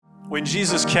When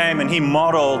Jesus came and he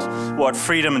modeled what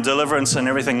freedom and deliverance and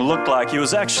everything looked like, he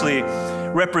was actually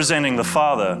representing the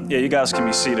Father. Yeah, you guys can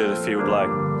be seated if you would like.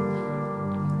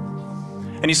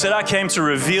 And he said, I came to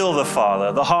reveal the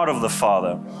Father, the heart of the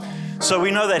Father. So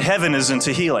we know that heaven is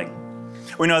into healing.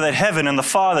 We know that heaven and the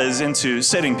Father is into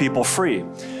setting people free.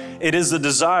 It is the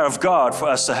desire of God for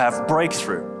us to have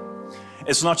breakthrough.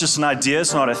 It's not just an idea,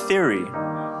 it's not a theory.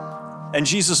 And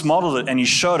Jesus modeled it and he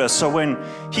showed us. So when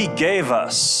he gave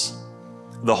us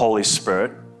the Holy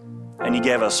Spirit, and he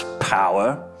gave us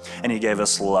power, and he gave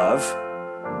us love,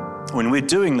 when we're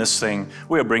doing this thing,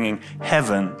 we are bringing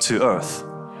heaven to earth.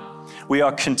 We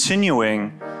are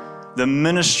continuing the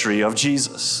ministry of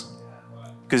Jesus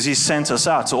because he sent us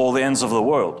out to all the ends of the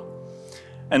world.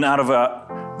 And out of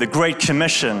the Great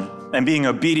Commission and being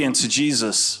obedient to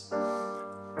Jesus,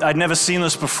 I'd never seen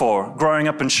this before, growing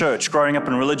up in church, growing up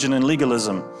in religion and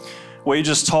legalism, where you're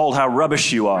just told how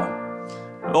rubbish you are.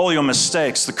 All your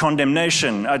mistakes, the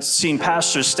condemnation. I'd seen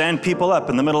pastors stand people up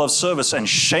in the middle of service and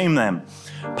shame them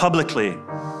publicly.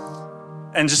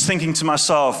 And just thinking to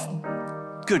myself,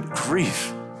 good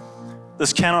grief,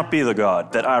 this cannot be the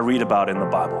God that I read about in the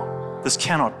Bible. This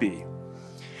cannot be.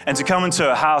 And to come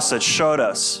into a house that showed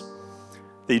us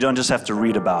that you don't just have to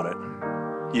read about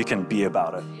it, you can be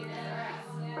about it.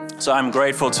 So I'm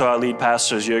grateful to our lead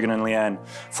pastors, Jürgen and Leanne,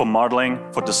 for modeling,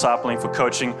 for discipling, for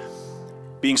coaching,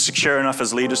 being secure enough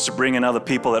as leaders to bring in other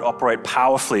people that operate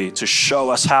powerfully to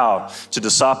show us how to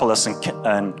disciple us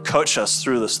and coach us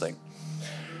through this thing.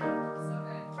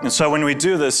 And so when we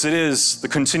do this, it is the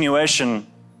continuation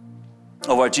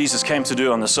of what Jesus came to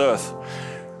do on this earth.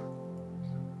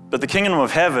 But the kingdom of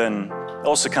heaven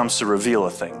also comes to reveal a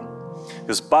thing,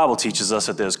 because the Bible teaches us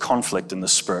that there's conflict in the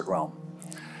spirit realm.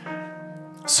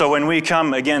 So when we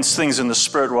come against things in the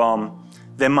spirit realm,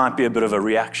 there might be a bit of a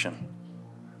reaction.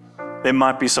 There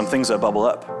might be some things that bubble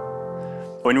up.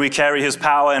 When we carry his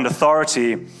power and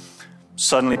authority,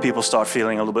 suddenly people start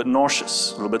feeling a little bit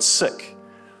nauseous, a little bit sick.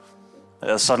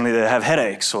 Suddenly they have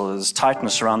headaches or there's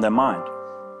tightness around their mind.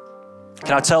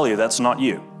 Can I tell you, that's not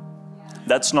you.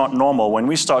 That's not normal. When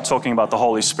we start talking about the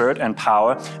Holy Spirit and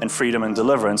power and freedom and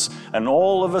deliverance, and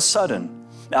all of a sudden,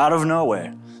 out of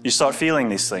nowhere, you start feeling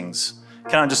these things.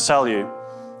 Can I just tell you,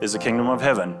 there's a kingdom of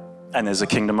heaven and there's a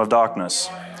kingdom of darkness.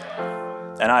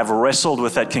 And I've wrestled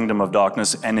with that kingdom of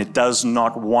darkness, and it does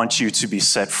not want you to be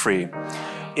set free.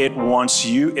 It wants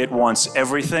you, it wants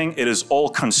everything, it is all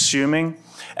consuming,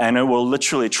 and it will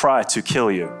literally try to kill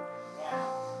you.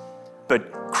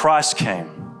 But Christ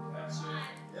came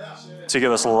to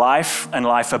give us life and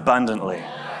life abundantly.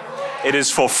 It is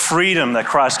for freedom that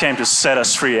Christ came to set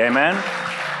us free, amen?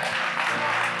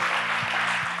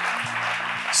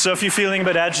 So if you're feeling a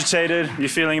bit agitated, you're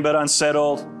feeling a bit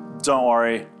unsettled, don't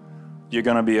worry. You're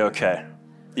going to be okay.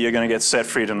 You're going to get set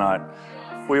free tonight.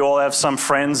 We all have some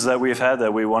friends that we've had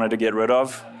that we wanted to get rid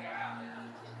of.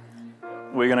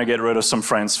 We're going to get rid of some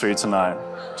friends for you tonight.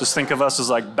 Just think of us as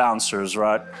like bouncers,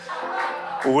 right?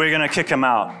 We're going to kick them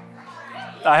out.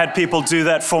 I had people do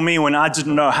that for me when I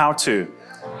didn't know how to.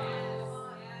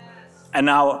 And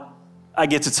now I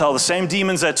get to tell the same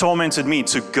demons that tormented me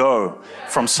to go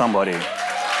from somebody.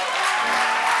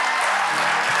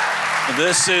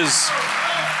 This is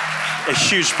a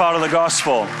huge part of the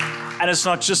gospel. And it's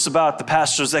not just about the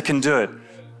pastors that can do it.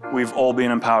 We've all been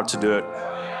empowered to do it.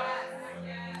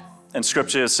 And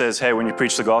scripture says, hey, when you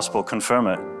preach the gospel, confirm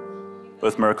it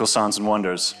with miracle signs and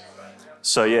wonders.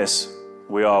 So yes,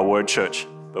 we are a word church,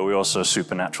 but we're also a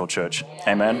supernatural church.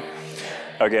 Amen?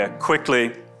 Okay,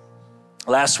 quickly.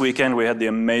 Last weekend, we had the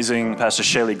amazing Pastor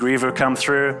Shelley Griever come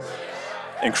through.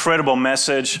 Incredible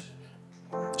message.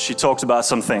 She talked about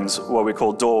some things, what we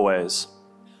call doorways.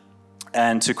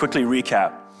 And to quickly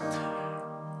recap,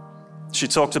 she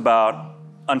talked about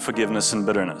unforgiveness and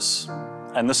bitterness.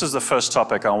 And this is the first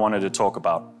topic I wanted to talk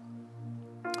about.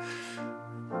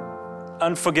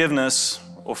 Unforgiveness,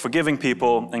 or forgiving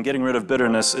people and getting rid of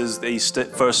bitterness, is the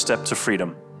first step to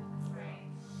freedom.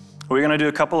 We're going to do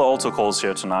a couple of altar calls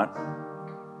here tonight.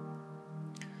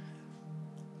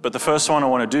 But the first one I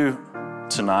want to do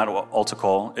tonight, or altar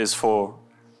call, is for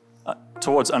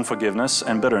towards unforgiveness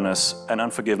and bitterness, and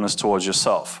unforgiveness towards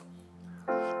yourself.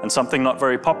 And something not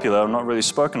very popular, not really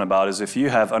spoken about, is if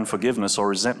you have unforgiveness or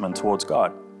resentment towards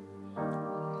God.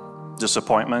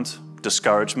 Disappointment,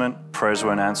 discouragement, prayers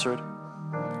weren't answered.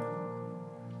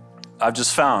 I've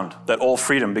just found that all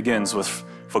freedom begins with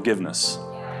forgiveness.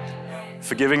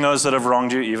 Forgiving those that have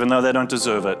wronged you, even though they don't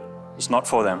deserve it. It's not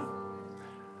for them.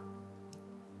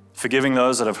 Forgiving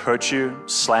those that have hurt you,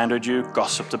 slandered you,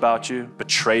 gossiped about you,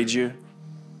 betrayed you.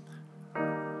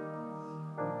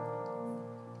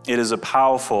 It is a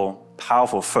powerful,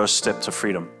 powerful first step to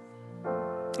freedom.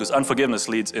 Because unforgiveness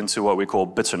leads into what we call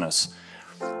bitterness.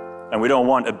 And we don't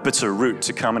want a bitter root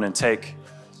to come in and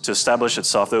to establish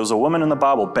itself. There was a woman in the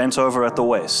Bible bent over at the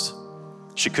waist.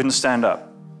 She couldn't stand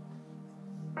up.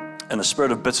 And the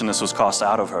spirit of bitterness was cast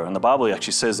out of her. And the Bible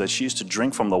actually says that she used to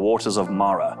drink from the waters of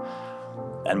Mara.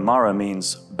 And Mara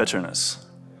means bitterness.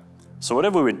 So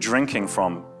whatever we're drinking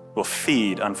from will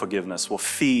feed unforgiveness, will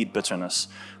feed bitterness,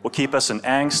 will keep us in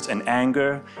angst and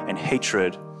anger and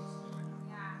hatred.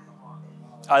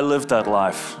 I lived that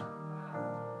life.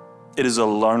 It is a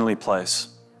lonely place.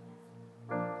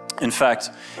 In fact,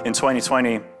 in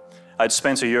 2020, I'd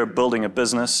spent a year building a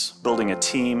business, building a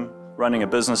team, running a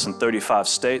business in 35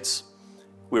 states.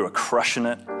 We were crushing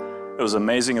it. It was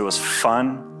amazing. It was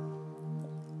fun.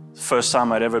 First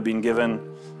time I'd ever been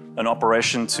given an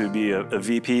operation to be a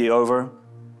VP over.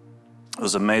 It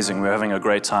was amazing. We were having a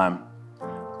great time.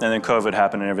 And then COVID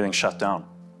happened and everything shut down.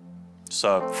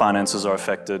 So finances are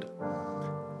affected.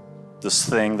 This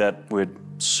thing that we had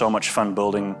so much fun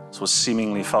building was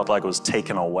seemingly felt like it was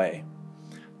taken away.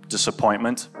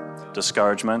 Disappointment,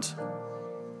 discouragement.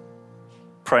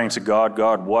 Praying to God,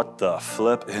 God, what the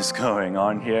flip is going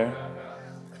on here?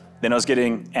 Then I was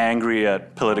getting angry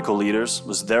at political leaders. It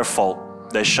was their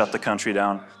fault. They shut the country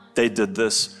down. They did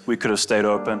this. We could have stayed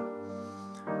open.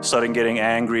 Started getting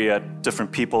angry at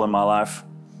different people in my life.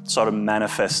 Started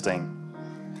manifesting.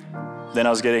 Then I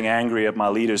was getting angry at my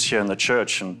leaders here in the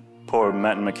church, and poor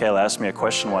Matt and Michaela asked me a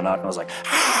question one night, and I was like,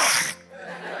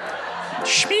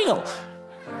 Spiegel.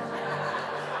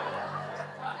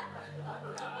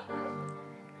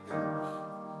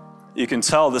 You can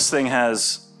tell this thing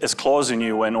has its claws in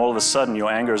you when all of a sudden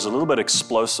your anger is a little bit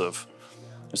explosive.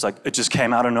 It's like, it just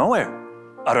came out of nowhere.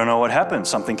 I don't know what happened.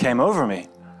 Something came over me.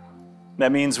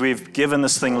 That means we've given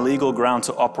this thing legal ground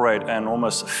to operate and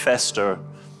almost fester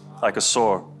like a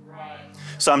sore.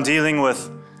 So I'm dealing with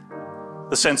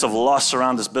the sense of loss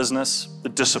around this business, the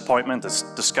disappointment, this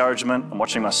discouragement. I'm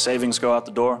watching my savings go out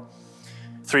the door.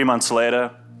 3 months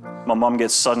later, my mom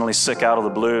gets suddenly sick out of the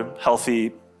blue,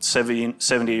 healthy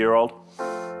 70-year-old.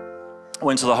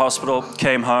 Went to the hospital,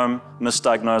 came home,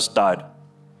 misdiagnosed, died.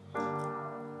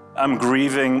 I'm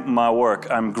grieving my work.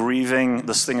 I'm grieving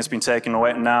this thing that's been taken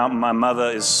away. Now my mother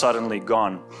is suddenly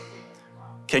gone.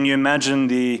 Can you imagine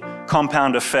the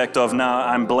compound effect of now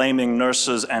I'm blaming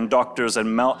nurses and doctors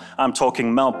and I'm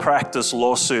talking malpractice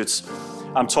lawsuits.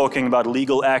 I'm talking about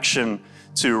legal action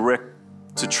to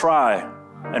try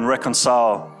and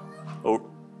reconcile or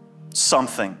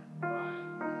something.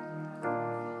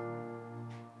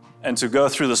 And to go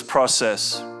through this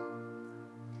process.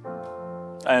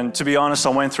 And to be honest, I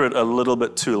went through it a little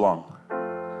bit too long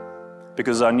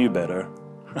because I knew better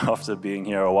after being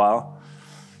here a while.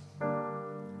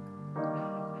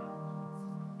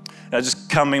 And just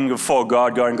coming before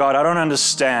God, going, God, I don't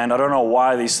understand. I don't know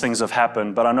why these things have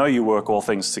happened, but I know you work all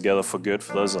things together for good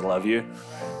for those that love you.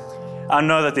 I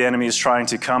know that the enemy is trying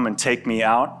to come and take me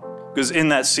out because in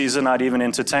that season, I'd even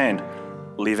entertained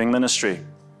leaving ministry.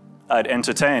 I'd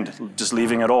entertained just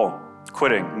leaving it all,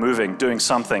 quitting, moving, doing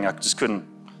something. I just didn't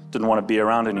want to be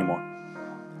around anymore.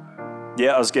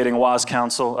 Yeah, I was getting wise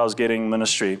counsel, I was getting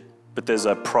ministry, but there's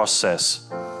a process.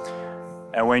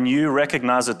 And when you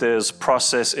recognize that there's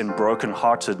process in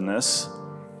brokenheartedness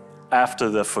after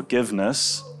the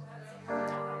forgiveness,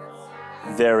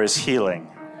 there is healing.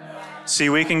 See,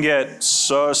 we can get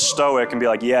so stoic and be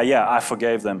like, yeah, I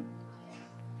forgave them.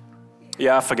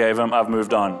 Yeah, I forgave them, I've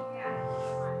moved on.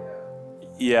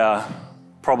 Yeah,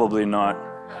 probably not.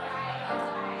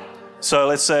 So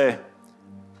let's say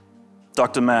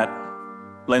Dr. Matt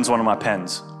lends one of my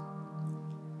pens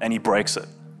and he breaks it.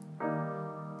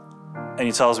 And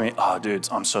he tells me, oh, dude,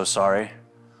 I'm so sorry.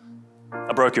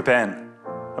 I broke your pen.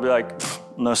 I'll be like,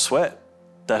 no sweat.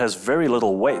 That has very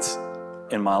little weight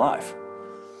in my life.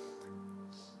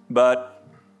 But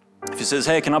if he says,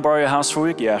 hey, can I borrow your house for a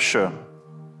week? Yeah, sure.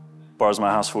 Borrows my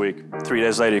house for a week. 3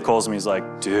 days later, he calls me. He's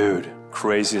like, dude,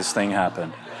 craziest thing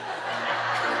happened.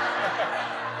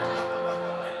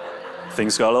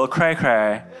 Things got a little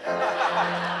cray-cray.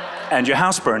 And your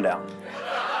house burned down.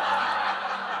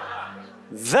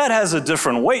 That has a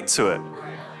different weight to it.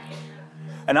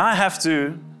 And I have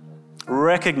to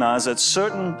recognize that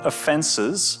certain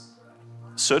offenses,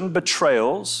 certain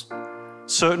betrayals,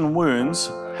 certain wounds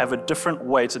have a different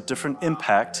weight, a different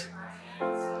impact.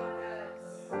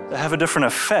 They have a different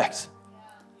effect.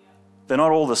 They're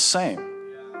not all the same.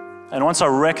 And once I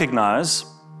recognize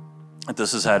that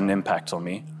this has had an impact on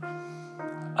me,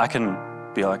 I can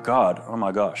be like, God, oh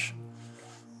my gosh,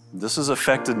 this has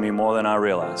affected me more than I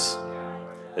realize.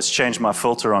 It's changed my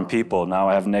filter on people. Now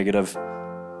I have negative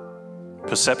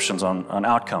perceptions, on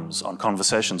outcomes, on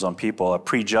conversations, on people. I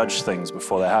prejudge things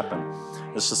before they happen.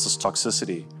 It's just this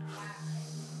toxicity.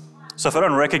 So if I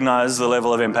don't recognize the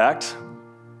level of impact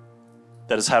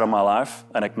that it's had on my life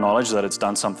and acknowledge that it's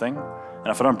done something, and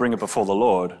if I don't bring it before the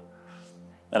Lord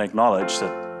and acknowledge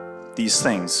that these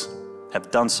things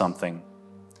have done something,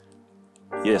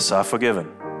 yes, I've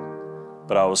forgiven,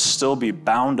 but I will still be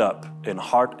bound up in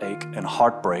heartache and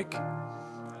heartbreak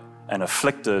and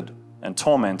afflicted and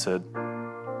tormented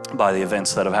by the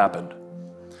events that have happened.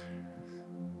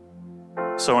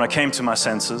 So when I came to my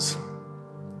senses,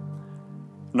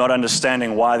 not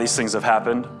understanding why these things have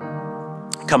happened,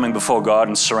 coming before God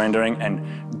and surrendering and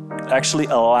actually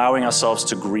allowing ourselves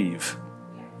to grieve.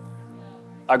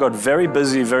 I got very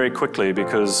busy very quickly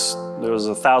because there was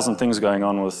 1,000 things going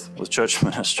on with church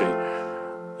ministry.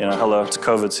 You know, hello, it's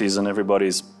COVID season,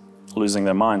 everybody's losing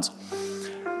their minds.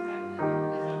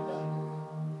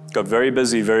 Got very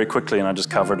busy very quickly and I just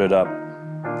covered it up.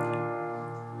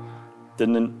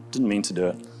 Didn't mean to do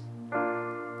it.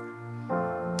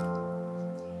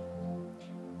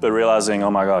 But realizing,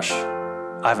 oh my gosh,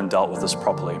 I haven't dealt with this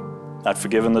properly. I'd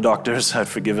forgiven the doctors, I'd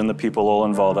forgiven the people all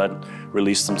involved, I'd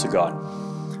released them to God.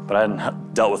 But I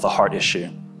hadn't dealt with the heart issue.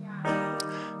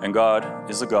 And God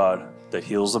is a God that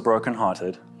heals the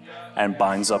brokenhearted and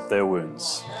binds up their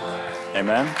wounds.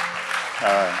 Amen? All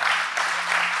right.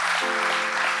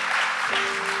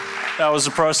 That was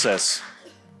a process.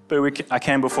 But I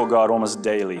came before God almost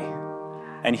daily.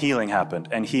 And healing happened,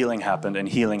 and healing happened, and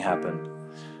healing happened.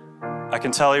 I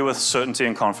can tell you with certainty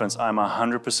and confidence, I'm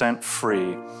 100%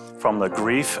 free from the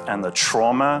grief and the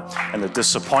trauma and the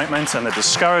disappointment and the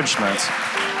discouragement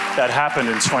that happened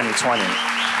in 2020.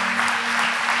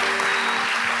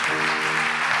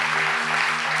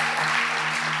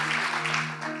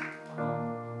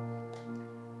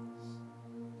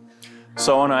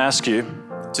 So I want to ask you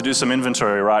to do some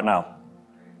inventory right now.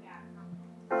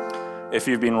 If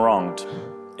you've been wronged,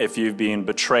 if you've been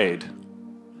betrayed,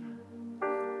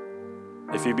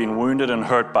 if you've been wounded and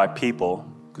hurt by people,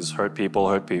 because hurt people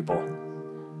hurt people.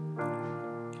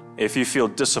 If you feel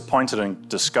disappointed and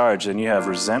discouraged and you have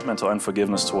resentment or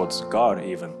unforgiveness towards God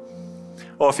even.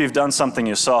 Or if you've done something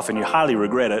yourself and you highly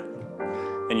regret it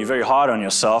and you're very hard on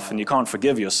yourself and you can't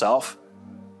forgive yourself.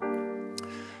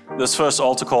 This first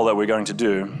altar call that we're going to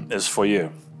do is for you.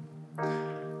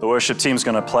 The worship team's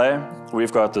going to play.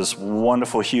 We've got this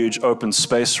wonderful, huge open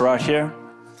space right here.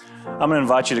 I'm going to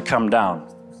invite you to come down.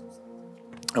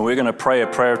 And we're going to pray a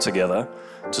prayer together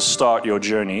to start your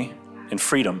journey in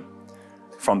freedom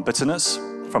from bitterness,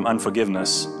 from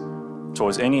unforgiveness,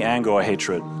 towards any anger or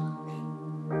hatred.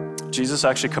 Jesus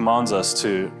actually commands us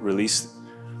to release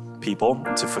people,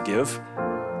 to forgive.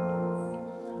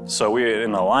 So we're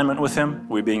in alignment with Him,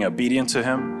 we're being obedient to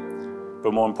Him,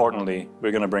 but more importantly,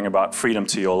 we're going to bring about freedom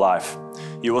to your life.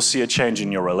 You will see a change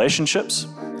in your relationships,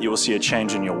 you will see a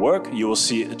change in your work, you will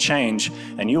see a change,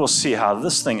 and you will see how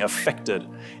this thing affected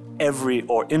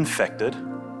infected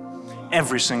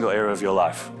every single area of your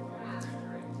life.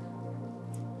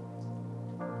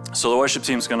 So the worship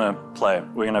team's going to play.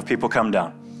 We're going to have people come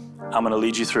down. I'm going to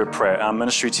lead you through a prayer. Our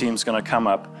ministry team's going to come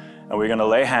up and we're going to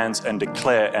lay hands and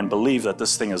declare and believe that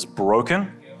this thing is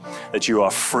broken, that you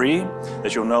are free,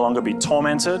 that you'll no longer be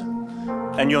tormented,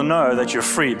 and you'll know that you're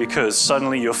free because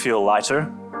suddenly you'll feel lighter.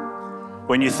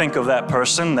 When you think of that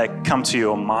person that come to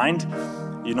your mind,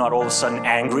 you're not all of a sudden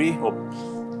angry or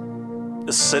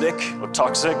acidic or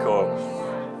toxic, or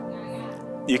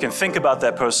you can think about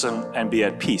that person and be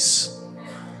at peace.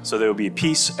 So there will be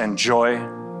peace and joy,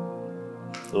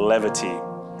 levity.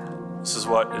 This is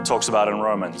what it talks about in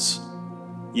Romans.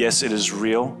 Yes, it is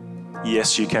real.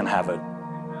 Yes, you can have it.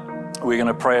 We're going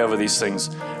to pray over these things.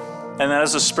 And then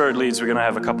as the Spirit leads, we're going to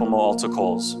have a couple more altar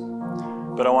calls.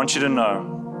 But I want you to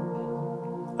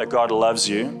know that God loves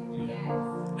you.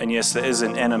 And yes, there is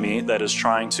an enemy that is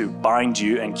trying to bind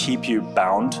you and keep you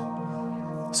bound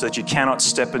so that you cannot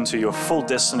step into your full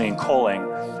destiny and calling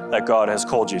that God has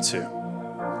called you to.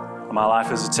 And my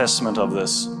life is a testament of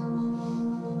this.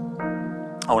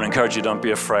 I want to encourage you, don't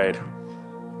be afraid.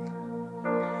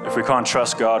 If we can't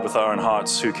trust God with our own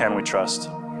hearts, who can we trust?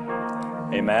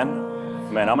 Amen?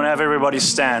 Amen. I'm going to have everybody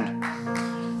stand.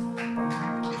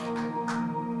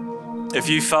 If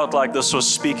you felt like this was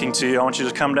speaking to you, I want you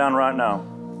to come down right now.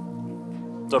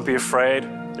 Don't be afraid.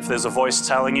 If there's a voice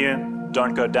telling you,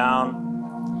 don't go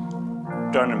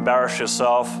down. Don't embarrass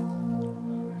yourself.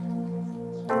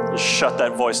 Just shut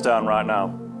that voice down right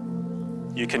now.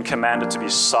 You can command it to be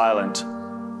silent.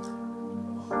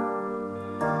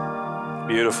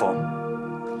 Beautiful.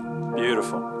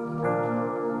 Beautiful.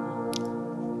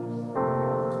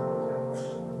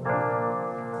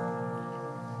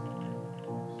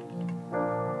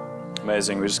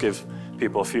 Amazing. We just give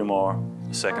people a few more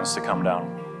seconds to come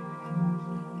down.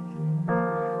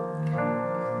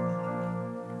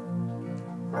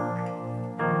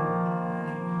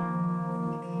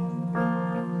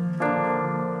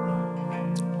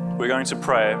 We're going to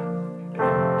pray.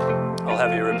 I'll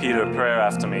have you repeat a prayer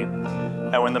after me.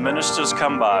 And when the ministers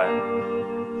come by,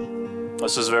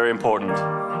 this is very important.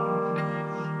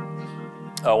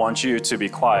 I want you to be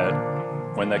quiet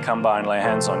when they come by and lay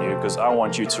hands on you, because I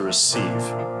want you to receive.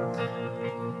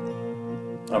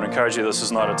 I would encourage you, this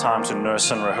is not a time to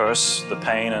nurse and rehearse the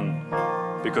pain,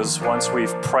 and because once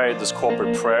we've prayed this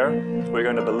corporate prayer, we're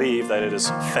going to believe that it is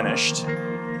finished,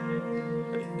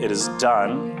 it is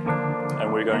done,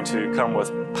 and we're going to come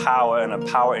with power and a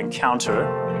power encounter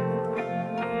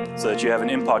so that you have an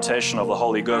impartation of the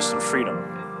Holy Ghost and freedom.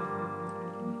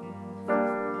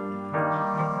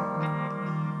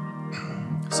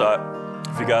 So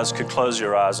if you guys could close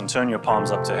your eyes and turn your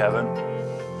palms up to heaven.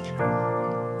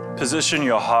 Position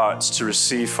your hearts to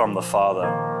receive from the Father.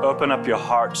 Open up your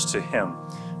hearts to Him,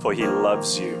 for He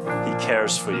loves you. He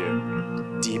cares for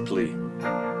you deeply.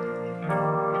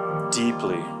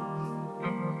 Deeply.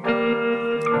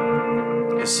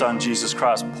 His Son, Jesus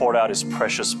Christ, poured out His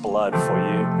precious blood for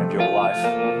you and your life.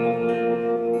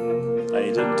 And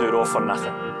He didn't do it all for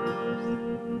nothing.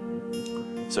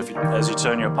 So as you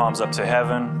turn your palms up to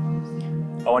heaven,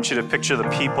 I want you to picture the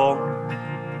people,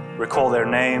 recall their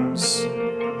names,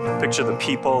 picture the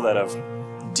people that have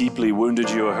deeply wounded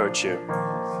you or hurt you.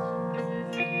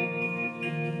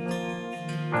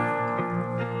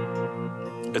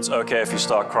 It's okay if you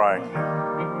start crying.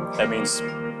 That means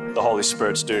the Holy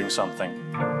Spirit's doing something.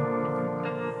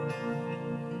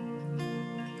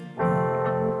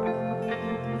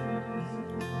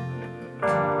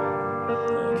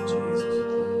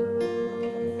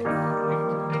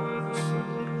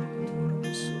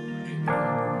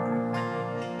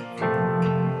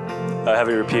 Have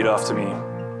you repeat after me.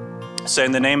 Say,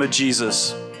 in the name of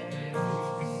Jesus,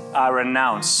 I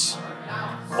renounce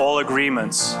all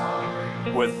agreements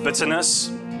with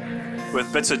bitterness,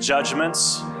 with bitter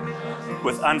judgments,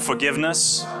 with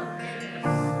unforgiveness.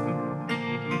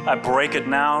 I break it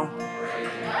now.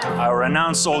 I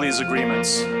renounce all these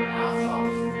agreements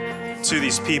to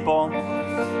these people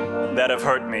that have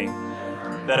hurt me,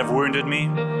 that have wounded me,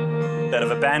 that have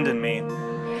abandoned me,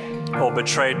 or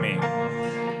betrayed me.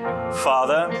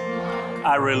 Father,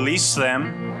 I release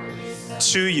them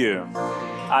to you.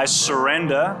 I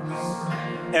surrender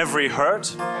every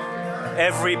hurt,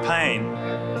 every pain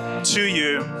to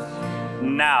you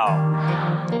now.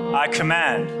 I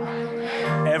command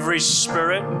every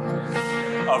spirit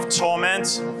of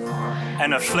torment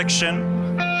and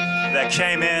affliction that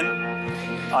came in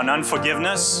on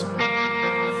unforgiveness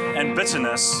and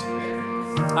bitterness.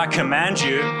 I command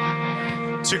you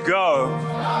to go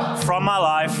from my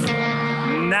life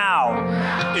now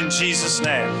in Jesus'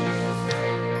 name.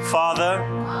 Father,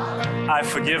 I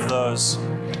forgive those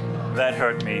that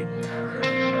hurt me.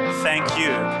 Thank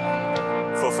you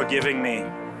for forgiving me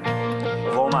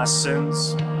of all my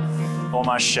sins, all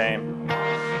my shame,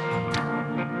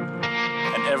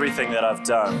 and everything that I've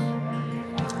done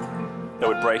that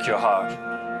would break your heart.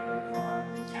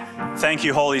 Thank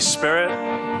you, Holy Spirit,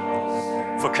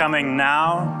 for coming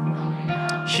now,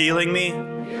 healing me,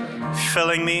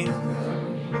 filling me,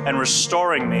 and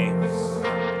restoring me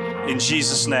in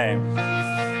Jesus' name.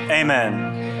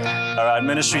 Amen. All right,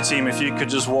 ministry team, if you could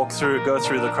just go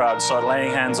through the crowd, start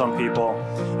laying hands on people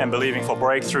and believing for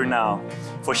breakthrough now,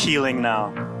 for healing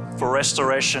now, for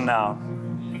restoration now.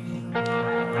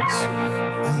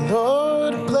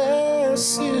 Lord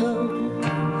bless you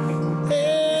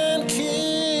and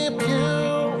keep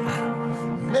you,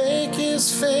 make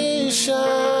His face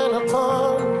shine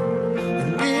upon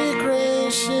and be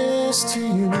gracious to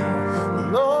you.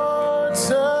 Lord,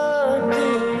 turn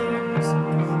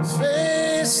His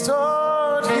face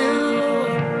toward you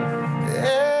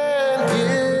and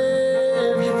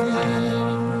give you peace.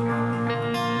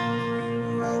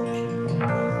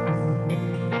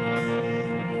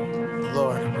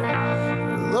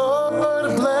 Lord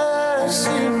bless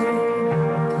you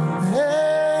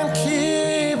and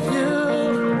keep you,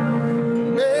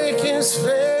 make His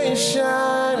face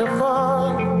shine upon,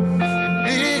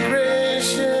 be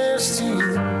gracious to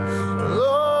you.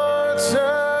 Lord,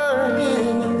 turn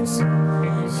His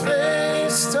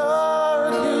face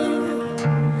toward you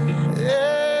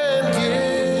and give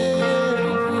you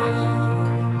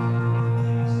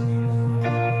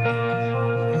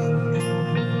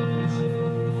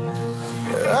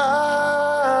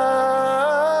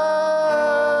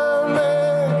Amen.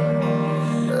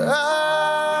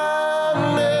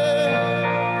 Amen.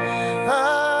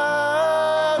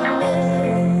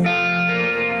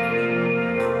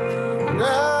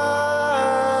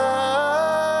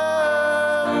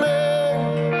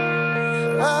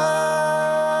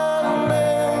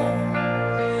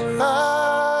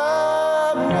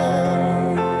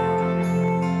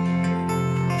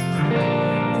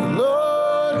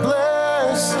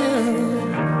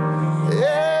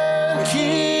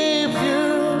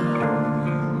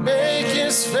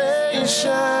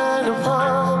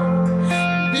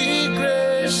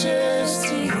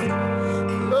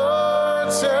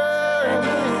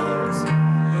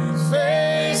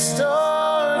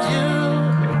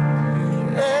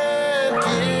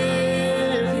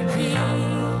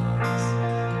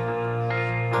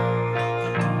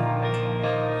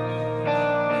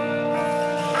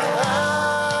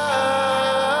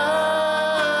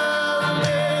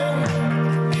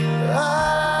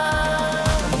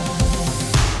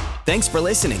 Thanks for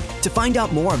listening. To find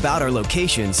out more about our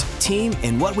locations, team,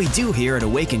 and what we do here at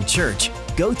Awaken Church,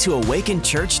 go to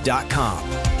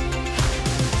awakenchurch.com.